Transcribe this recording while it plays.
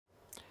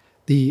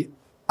The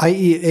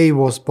IEA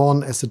was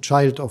born as a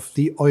child of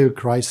the oil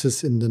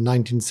crisis in the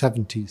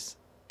 1970s.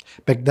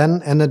 Back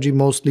then, energy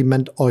mostly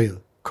meant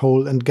oil,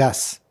 coal and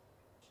gas.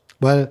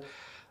 Well,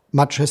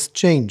 much has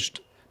changed.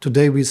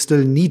 Today we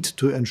still need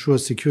to ensure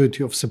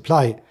security of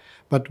supply,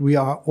 but we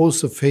are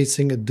also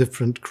facing a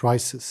different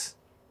crisis.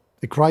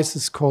 A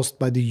crisis caused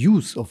by the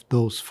use of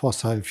those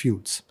fossil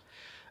fuels.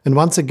 And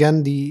once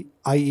again, the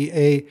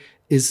IEA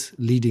is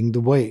leading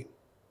the way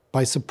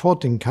by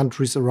supporting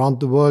countries around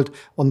the world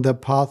on their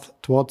path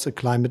towards a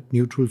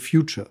climate-neutral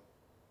future.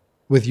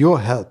 With your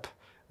help,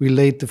 we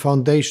laid the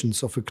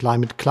foundations of a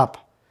climate club.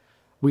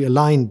 We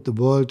aligned the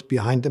world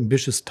behind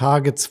ambitious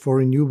targets for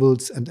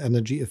renewables and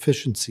energy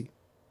efficiency.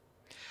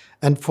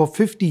 And for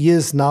 50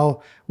 years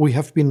now, we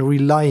have been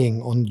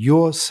relying on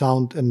your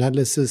sound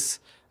analysis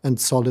and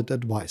solid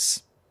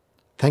advice.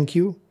 Thank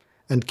you,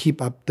 and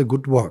keep up the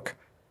good work.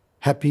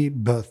 Happy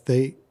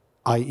birthday,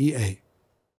 IEA.